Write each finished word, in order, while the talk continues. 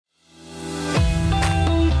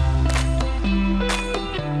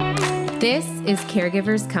This is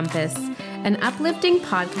Caregiver's Compass, an uplifting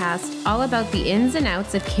podcast all about the ins and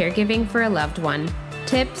outs of caregiving for a loved one.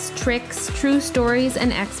 Tips, tricks, true stories,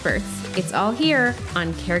 and experts. It's all here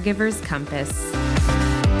on Caregiver's Compass.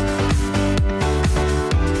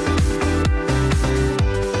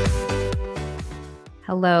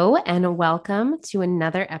 Hello and welcome to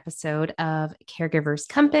another episode of Caregiver's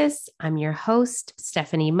Compass. I'm your host,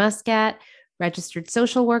 Stephanie Muscat, registered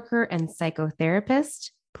social worker and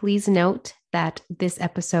psychotherapist. Please note that this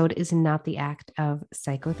episode is not the act of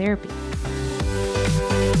psychotherapy.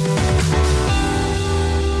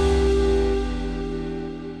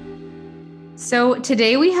 So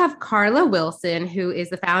today we have Karla Wilson, who is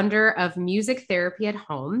the founder of Music Therapy at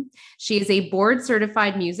Home. She is a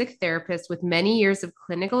board-certified music therapist with many years of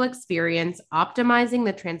clinical experience optimizing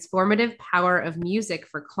the transformative power of music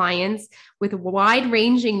for clients with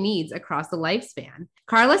wide-ranging needs across the lifespan.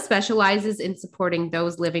 Karla specializes in supporting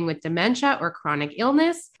those living with dementia or chronic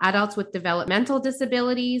illness, adults with developmental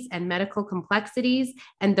disabilities and medical complexities,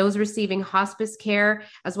 and those receiving hospice care,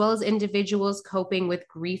 as well as individuals coping with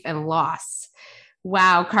grief and loss.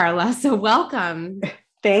 Wow, Karla. So welcome.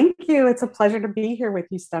 Thank you. It's a pleasure to be here with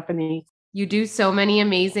you, Stephanie. You do so many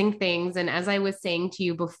amazing things. And as I was saying to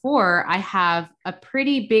you before, I have a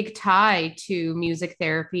pretty big tie to music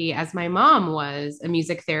therapy, as my mom was a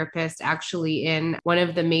music therapist actually in one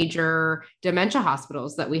of the major dementia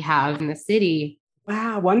hospitals that we have in the city.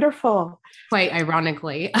 Wow, wonderful. Quite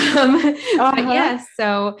ironically. But yes,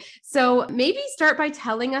 so maybe start by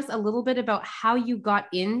telling us a little bit about how you got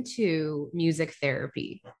into music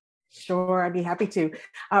therapy. Sure, I'd be happy to.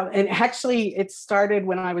 And actually, it started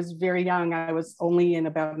when I was very young. I was only in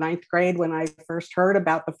about ninth grade when I first heard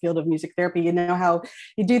about the field of music therapy. You know how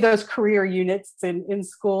you do those career units in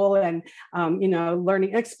school and,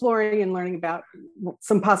 exploring and learning about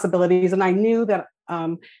some possibilities. And I knew that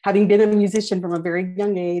having been a musician from a very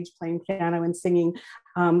young age, playing piano and singing,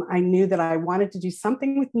 I knew that I wanted to do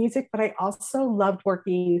something with music, but I also loved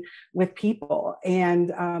working with people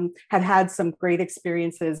and had some great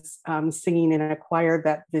experiences singing in a choir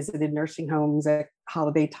that visited nursing homes at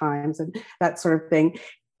holiday times and that sort of thing.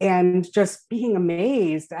 And just being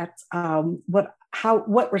amazed at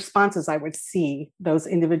what responses I would see those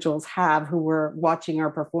individuals have who were watching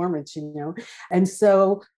our performance, And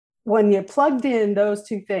so when you plugged in those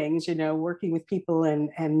two things, working with people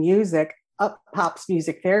and music, up pops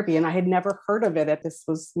music therapy. And I had never heard of it. This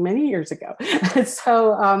was many years ago.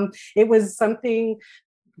 So it was something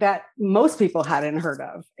that most people hadn't heard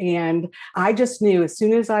of. And I just knew as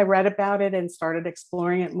soon as I read about it and started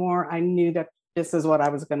exploring it more, I knew that this is what I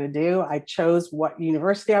was going to do. I chose what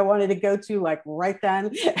university I wanted to go to, like right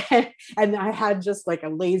then. And I had just like a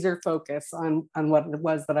laser focus on what it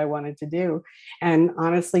was that I wanted to do. And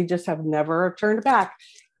honestly, just have never turned back,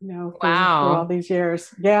 for all these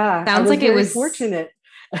years. Yeah. Sounds like it was fortunate.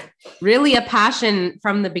 Really a passion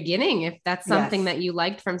from the beginning, if that's something that you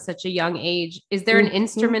liked from such a young age. Is there an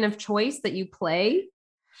instrument of choice that you play?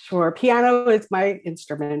 Sure. Piano is my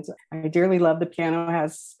instrument. I dearly love the piano. It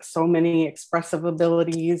has so many expressive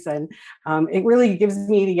abilities, and it really gives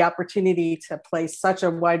me the opportunity to play such a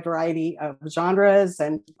wide variety of genres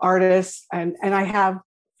and artists. And I have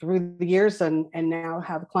through the years and now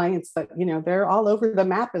have clients that, they're all over the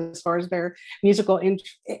map as far as their musical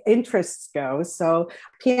interests go. So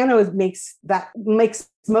piano makes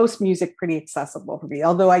most music pretty accessible for me,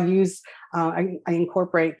 although I use I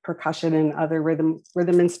incorporate percussion and other rhythm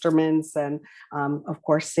instruments and of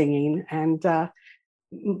course singing, and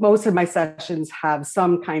most of my sessions have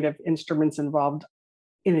some kind of instruments involved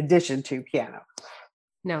in addition to piano.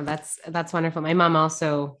 No, that's wonderful. My mom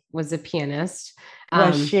also was a pianist.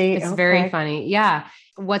 Was she? It's very funny. Yeah.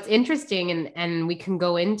 What's interesting, and we can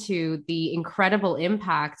go into the incredible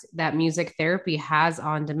impact that music therapy has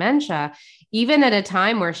on dementia, even at a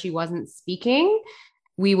time where she wasn't speaking,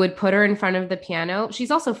 we would put her in front of the piano.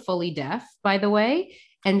 She's also fully deaf, by the way.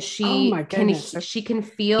 And she can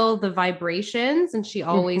feel the vibrations, and she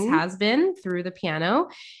always has been through the piano.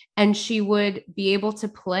 And she would be able to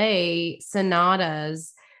play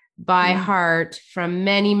sonatas by heart from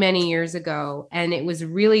many, many years ago. And it was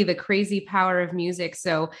really the crazy power of music.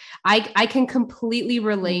 So I can completely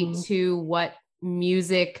relate to what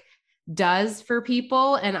music does for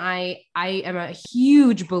people. And I am a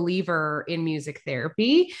huge believer in music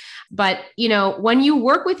therapy. But, when you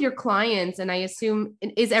work with your clients, and I assume,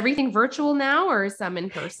 is everything virtual now or is some in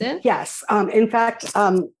person? Yes. In fact,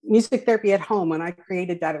 Music Therapy at Home, when I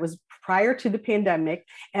created that, it was prior to the pandemic.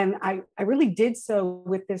 And I really did so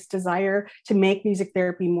with this desire to make music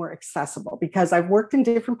therapy more accessible, because I've worked in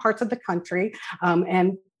different parts of the country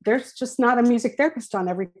and there's just not a music therapist on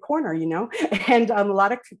every corner, and a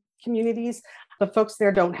lot of communities, the folks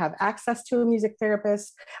there don't have access to a music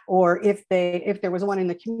therapist, or if there was one in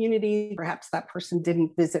the community, perhaps that person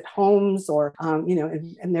didn't visit homes, or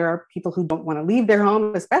and there are people who don't want to leave their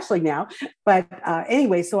home, especially now. But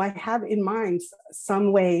anyway, so I have in mind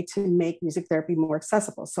some way to make music therapy more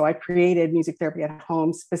accessible. So I created Music Therapy at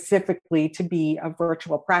Home specifically to be a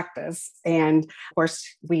virtual practice. And of course,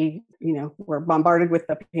 we were bombarded with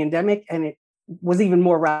the pandemic, and it was even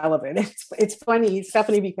more relevant. It's funny,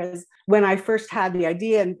 Stephanie, because when I first had the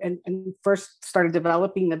idea and first started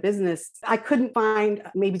developing the business, I couldn't find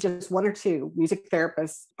maybe just one or two music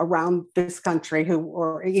therapists around this country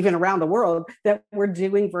or even around the world that were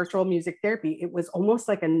doing virtual music therapy. It was almost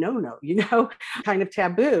like a no-no, kind of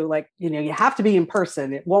taboo. Like, you have to be in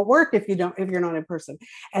person. It won't work if you're not in person.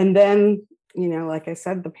 And then like I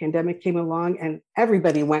said, the pandemic came along and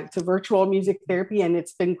everybody went to virtual music therapy. And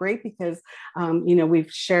it's been great because,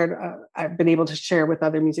 we've shared, I've been able to share with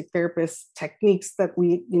other music therapists techniques that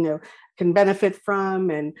we, can benefit from,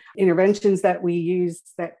 and interventions that we use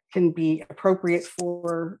that can be appropriate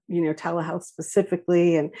for, telehealth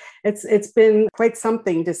specifically. And it's been quite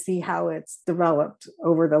something to see how it's developed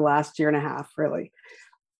over the last year and a half, really.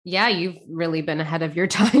 Yeah, you've really been ahead of your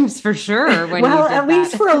times for sure. Well, at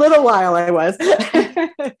least for a little while I was.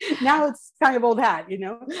 Now it's kind of old hat,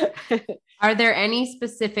 Are there any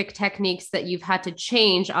specific techniques that you've had to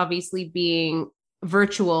change, obviously being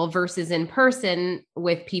virtual versus in person,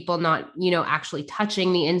 with people not, actually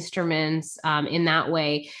touching the instruments in that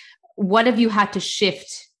way? What have you had to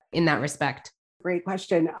shift in that respect? Great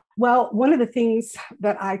question. Well, one of the things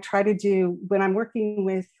that I try to do when I'm working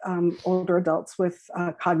with older adults with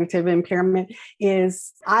cognitive impairment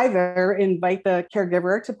is either invite the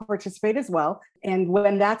caregiver to participate as well. And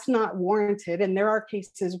when that's not warranted, and there are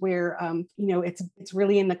cases where, it's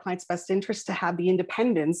really in the client's best interest to have the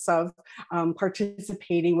independence of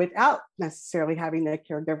participating without necessarily having the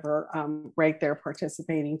caregiver right there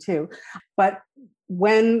participating too. But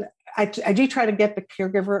when I do try to get the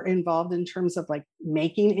caregiver involved in terms of like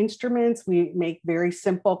making instruments. We make very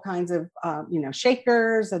simple kinds of,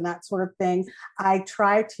 shakers and that sort of thing. I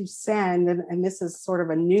try to send, and this is sort of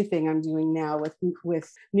a new thing I'm doing now with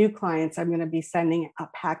new clients. I'm going to be sending a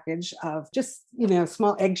package of just,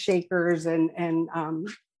 small egg shakers and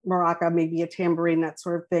maraca, maybe a tambourine, that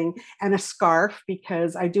sort of thing, and a scarf,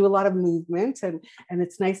 because I do a lot of movement, and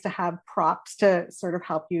it's nice to have props to sort of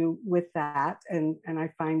help you with that. And I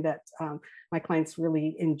find that my clients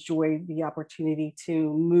really enjoy the opportunity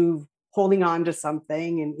to move, holding on to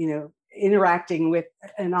something, and interacting with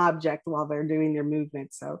an object while they're doing their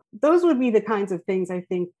movement. So those would be the kinds of things I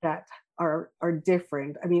think that are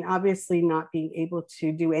different. I mean, obviously not being able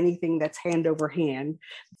to do anything that's hand over hand.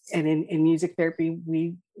 And in music therapy,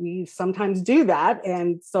 we sometimes do that.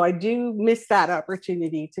 And so I do miss that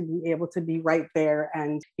opportunity to be able to be right there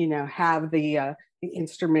and, have the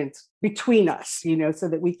instruments between us, so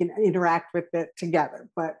that we can interact with it together.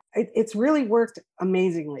 But it's really worked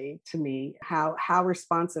amazingly to me how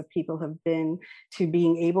responsive people have been to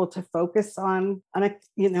being able to focus on a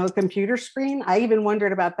computer screen. I even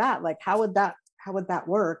wondered about that, like how would that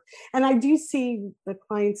work? And I do see the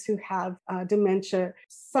clients who have dementia,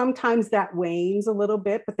 sometimes that wanes a little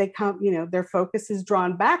bit, but they come, their focus is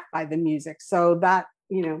drawn back by the music. So that,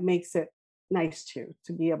 makes it nice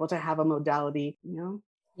to be able to have a modality,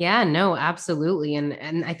 Yeah, no, absolutely.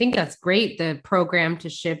 And I think that's great. The program to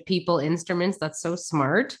ship people instruments, that's so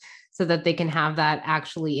smart, so that they can have that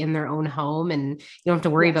actually in their own home, and you don't have to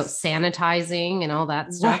worry about sanitizing and all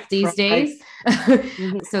that stuff these days.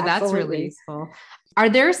 So that's really useful. Are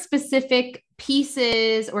there specific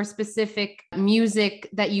pieces or specific music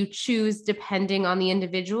that you choose depending on the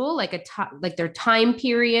individual, like like their time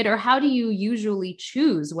period, or how do you usually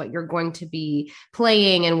choose what you're going to be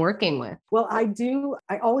playing and working with? Well,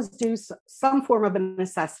 I always do some form of an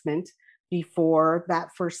assessment before that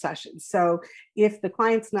first session. So if the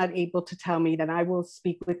client's not able to tell me, then I will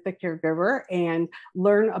speak with the caregiver and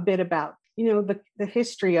learn a bit about the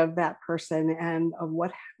history of that person, and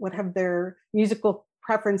what have their musical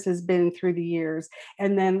preferences been through the years.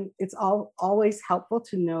 And then it's always helpful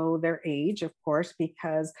to know their age, of course,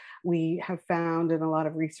 because we have found, and a lot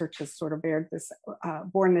of research has sort of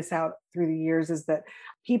borne this out through the years, is that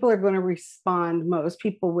people are going to respond most,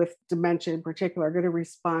 people with dementia in particular, are going to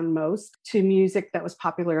respond most to music that was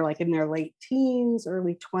popular like in their late teens,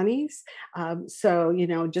 early 20s. So,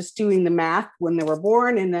 just doing the math when they were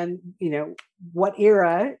born, and then, what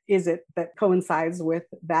era is it that coincides with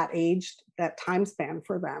that age, that time span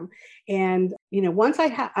for them. And once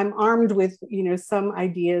I'm armed with, some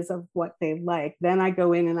ideas of what they like, then I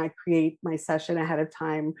go in and I create my session ahead of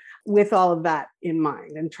time with all of that in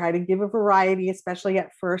mind and try to give a variety, especially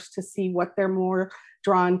at first, to see what they're more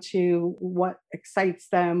drawn to, what excites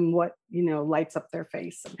them, what, lights up their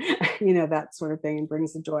face, that sort of thing, and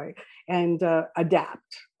brings the joy, and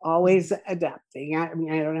adapt. Always adapting. I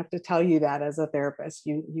mean, I don't have to tell you that as a therapist.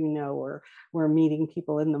 We're meeting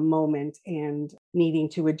people in the moment and needing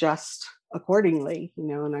to adjust accordingly,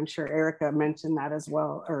 and I'm sure Erica mentioned that as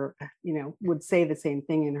well, or, would say the same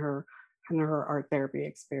thing in her art therapy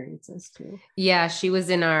experiences too. Yeah, she was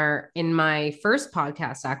in my first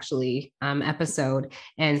podcast actually episode,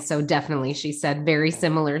 and so definitely she said very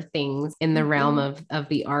similar things in the realm of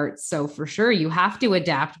the arts. So for sure you have to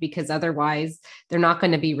adapt, because otherwise they're not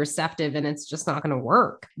going to be receptive and it's just not going to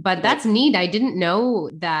work. But that's neat. I didn't know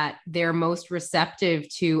that they're most receptive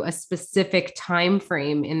to a specific time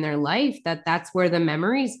frame in their life, that's where the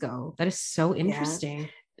memories go. That is so interesting. Yeah.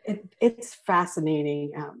 It's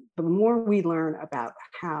fascinating. The more we learn about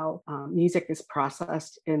how music is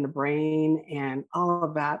processed in the brain and all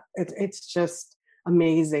of that, it's just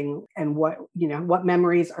amazing. And what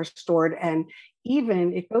memories are stored. And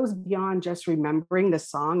even it goes beyond just remembering the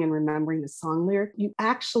song and remembering the song lyric. You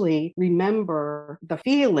actually remember the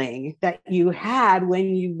feeling that you had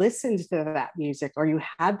when you listened to that music or you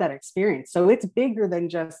had that experience. So it's bigger than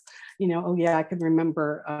just, oh yeah, I can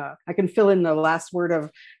remember, I can fill in the last word of,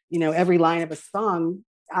 every line of a song.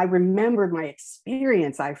 I remembered my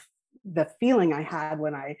experience. The feeling I had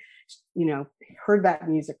when I, heard that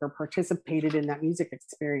music or participated in that music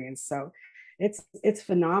experience. So it's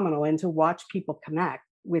phenomenal. And to watch people connect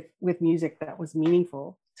with music that was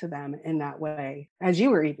meaningful to them in that way. As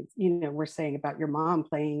you were even, were saying about your mom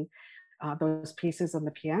playing those pieces on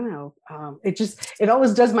the piano. It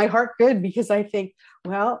always does my heart good, because I think,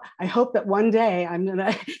 well, I hope that one day I'm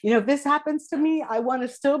gonna, if this happens to me, I want to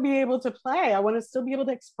still be able to play. I want to still be able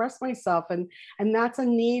to express myself, and that's a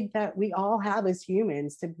need that we all have as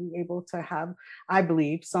humans, to be able to have, I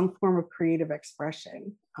believe, some form of creative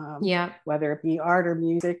expression. Whether it be art or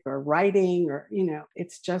music or writing, or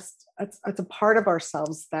it's a part of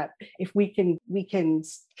ourselves that if we can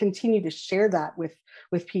continue to share that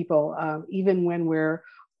with people, even when we're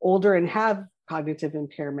older and have cognitive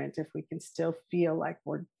impairment, if we can still feel like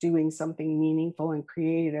we're doing something meaningful and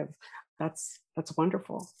creative, that's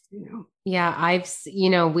wonderful. Yeah,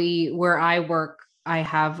 where I work, I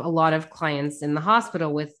have a lot of clients in the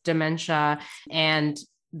hospital with dementia, and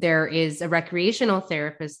there is a recreational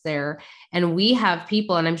therapist there. And we have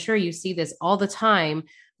people, and I'm sure you see this all the time,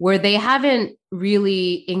 where they haven't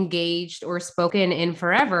really engaged or spoken in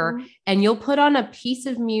forever. And you'll put on a piece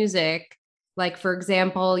of music, like, for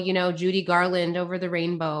example, Judy Garland, Over the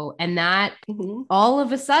Rainbow, and that all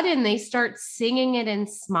of a sudden they start singing it and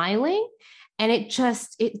smiling. And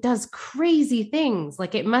it does crazy things.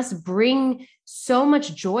 Like, it must bring so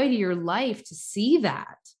much joy to your life to see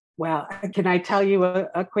that. Well, can I tell you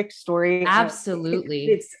a quick story?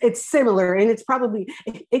 Absolutely. It's similar, and it's probably,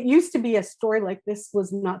 it used to be a story like this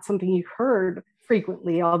was not something you heard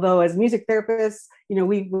frequently, although as music therapists,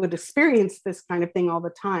 we would experience this kind of thing all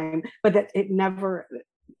the time, but that it never,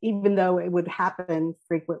 even though it would happen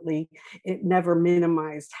frequently, it never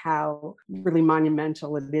minimized how really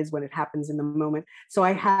monumental it is when it happens in the moment. So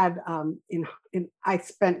I had, I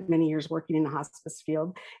spent many years working in the hospice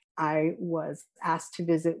field. I was asked to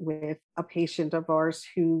visit with a patient of ours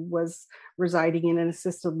who was residing in an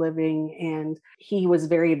assisted living, and he was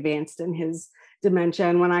very advanced in his dementia.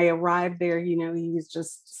 And when I arrived there, he was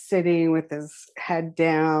just sitting with his head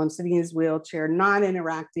down, sitting in his wheelchair, not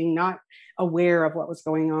interacting, not aware of what was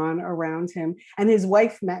going on around him. And his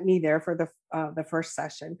wife met me there for the first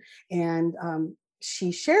session. And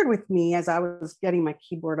she shared with me, as I was getting my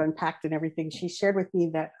keyboard unpacked and everything, she shared with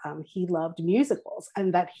me that he loved musicals,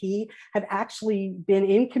 and that he had actually been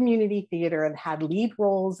in community theater and had lead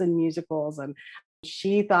roles in musicals. And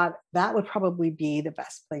she thought that would probably be the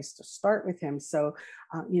best place to start with him. So,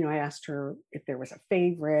 I asked her if there was a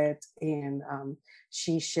favorite, and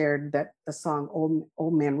she shared that the song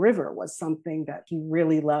Old Man River was something that he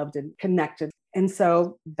really loved and connected. And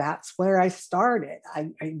so that's where I started.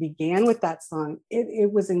 I began with that song. It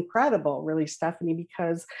was incredible, really, Stephanie,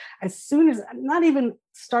 because as soon as, not even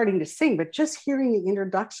starting to sing, but just hearing the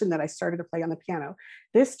introduction that I started to play on the piano,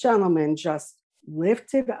 this gentleman just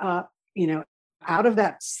lifted up, out of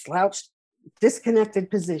that slouched, disconnected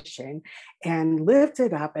position, and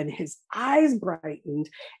lifted up, and his eyes brightened,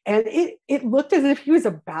 and it looked as if he was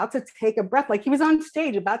about to take a breath, like he was on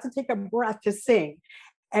stage about to take a breath to sing.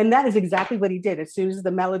 And that is exactly what he did. As soon as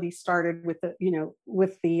the melody started with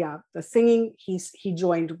the singing, he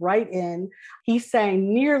joined right in. He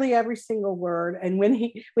sang nearly every single word. And when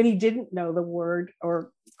he didn't know the word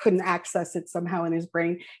or couldn't access it somehow in his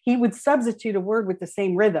brain, he would substitute a word with the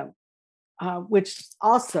same rhythm, which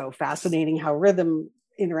also fascinating how rhythm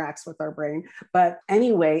interacts with our brain. But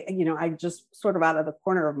anyway, I just sort of out of the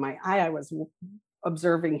corner of my eye, I was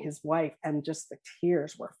observing his wife, and just the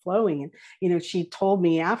tears were flowing. And she told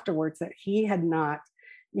me afterwards that she had not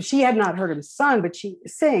heard him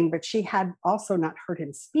sing, but she had also not heard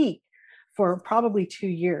him speak for probably 2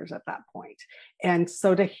 years at that point. And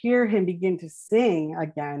so to hear him begin to sing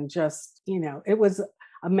again, just, it was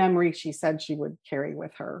a memory she said she would carry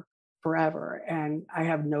with her forever. And I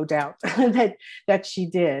have no doubt that she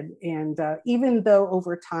did. And even though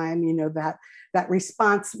over time, that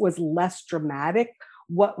response was less dramatic,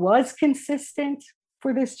 what was consistent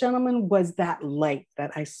for this gentleman was that light that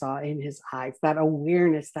I saw in his eyes, that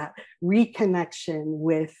awareness, that reconnection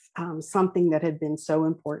with something that had been so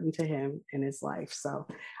important to him in his life. So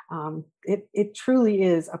it truly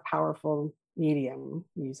is a powerful medium,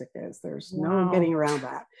 music is. There's no getting around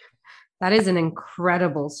that. That is an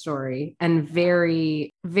incredible story and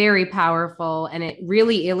very, very powerful. And it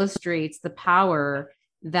really illustrates the power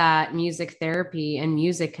that music therapy and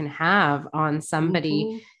music can have on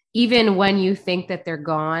somebody, even when you think that they're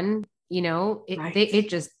gone, it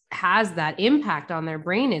just has that impact on their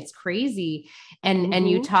brain. It's crazy. And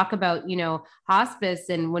you talk about, hospice,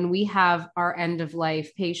 and when we have our end of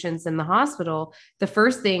life patients in the hospital,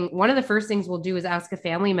 one of the first things we'll do is ask a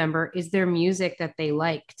family member, is there music that they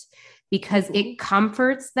liked? Because it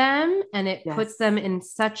comforts them and it puts them in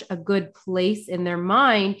such a good place in their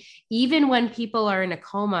mind. Even when people are in a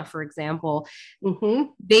coma, for example,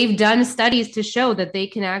 they've done studies to show that they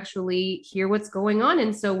can actually hear what's going on.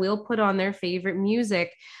 And so we'll put on their favorite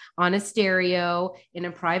music on a stereo in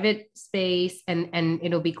a private space, and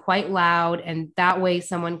it'll be quite loud. And that way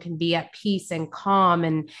someone can be at peace and calm.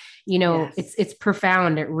 And, it's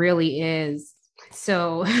profound. It really is.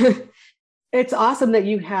 So it's awesome that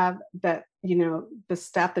you have that, the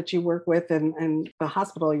staff that you work with and the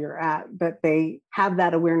hospital you're at, that they have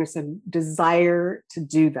that awareness and desire to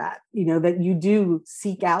do that, that you do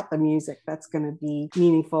seek out the music that's going to be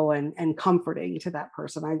meaningful and comforting to that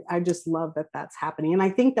person. I just love that that's happening. And I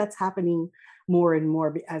think that's happening more and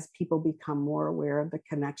more as people become more aware of the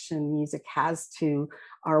connection music has to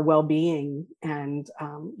our well-being and,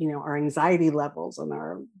 our anxiety levels and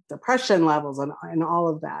our depression levels and all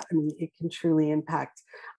of that. I mean, it can truly impact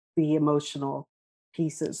the emotional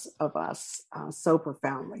pieces of us so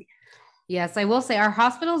profoundly. Yes, I will say our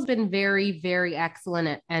hospital's been very, very excellent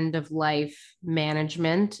at end of life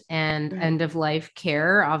management and end of life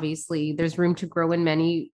care. Obviously, there's room to grow in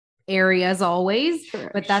many areas always,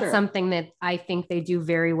 but that's something that I think they do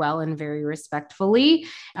very well and very respectfully.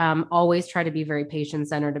 Always try to be very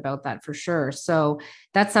patient-centered about that for sure. So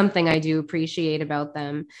that's something I do appreciate about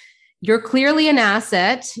them. You're clearly an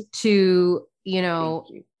asset to,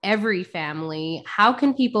 every family. How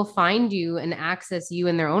can people find you and access you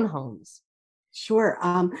in their own homes? Sure.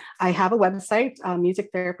 I have a website,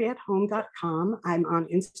 musictherapyathome.com. I'm on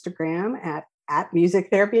Instagram at Music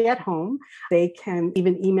Therapy at Home. They can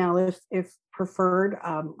even email if preferred.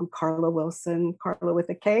 I'm Karla Wilson, Karla with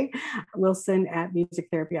a K, Wilson at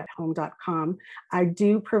musictherapyathome.com. I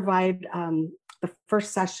do provide the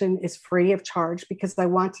first session is free of charge because I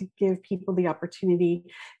want to give people the opportunity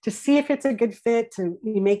to see if it's a good fit, to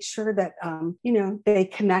make sure that, they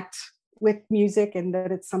connect with music and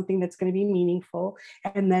that it's something that's going to be meaningful.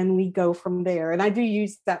 And then we go from there. And I do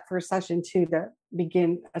use that first session too to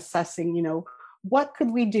begin assessing, what could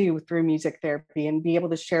we do through music therapy and be able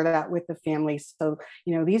to share that with the family. So,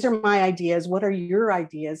 these are my ideas. What are your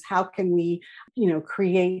ideas? How can we,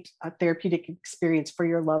 create a therapeutic experience for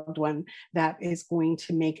your loved one that is going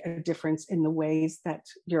to make a difference in the ways that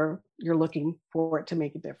you're looking for it to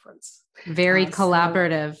make a difference? Very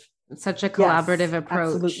collaborative. Such a collaborative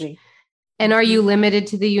approach. Absolutely. And are you limited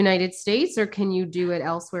to the United States, or can you do it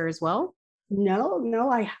elsewhere as well?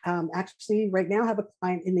 No. I actually right now have a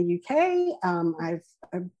client in the UK.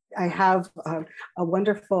 I have a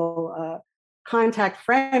wonderful contact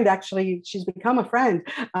friend. Actually, she's become a friend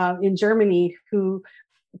in Germany who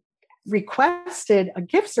requested a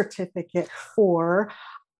gift certificate for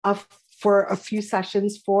a few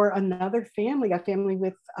sessions for another family, a family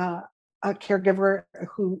with a caregiver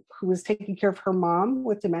who was taking care of her mom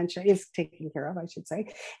with dementia, is taking care of, I should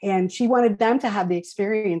say. And she wanted them to have the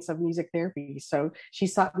experience of music therapy. So she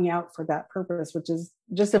sought me out for that purpose, which is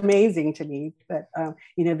just amazing to me that,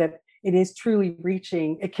 that it is truly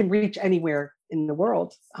it can reach anywhere in the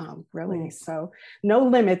world, really. So no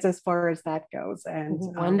limits as far as that goes. And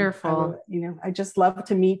wonderful. I just love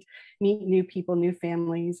to meet new people, new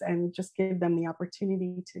families, and just give them the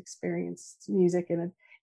opportunity to experience music in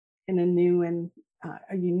a new and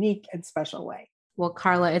a unique and special way. Well,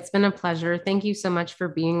 Karla, it's been a pleasure. Thank you so much for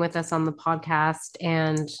being with us on the podcast,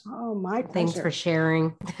 and my pleasure. Thanks for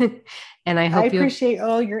sharing. And I appreciate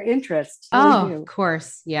all your interest. Really of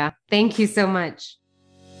course. Yeah. Thank you so much.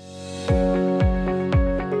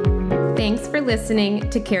 Thanks for listening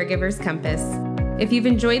to Caregiver's Compass. If you've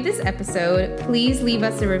enjoyed this episode, please leave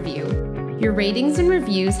us a review. Your ratings and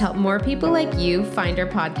reviews help more people like you find our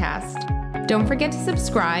podcast. Don't forget to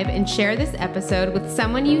subscribe and share this episode with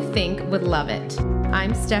someone you think would love it.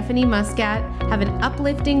 I'm Stephanie Muscat. Have an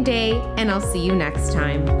uplifting day, and I'll see you next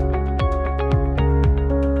time.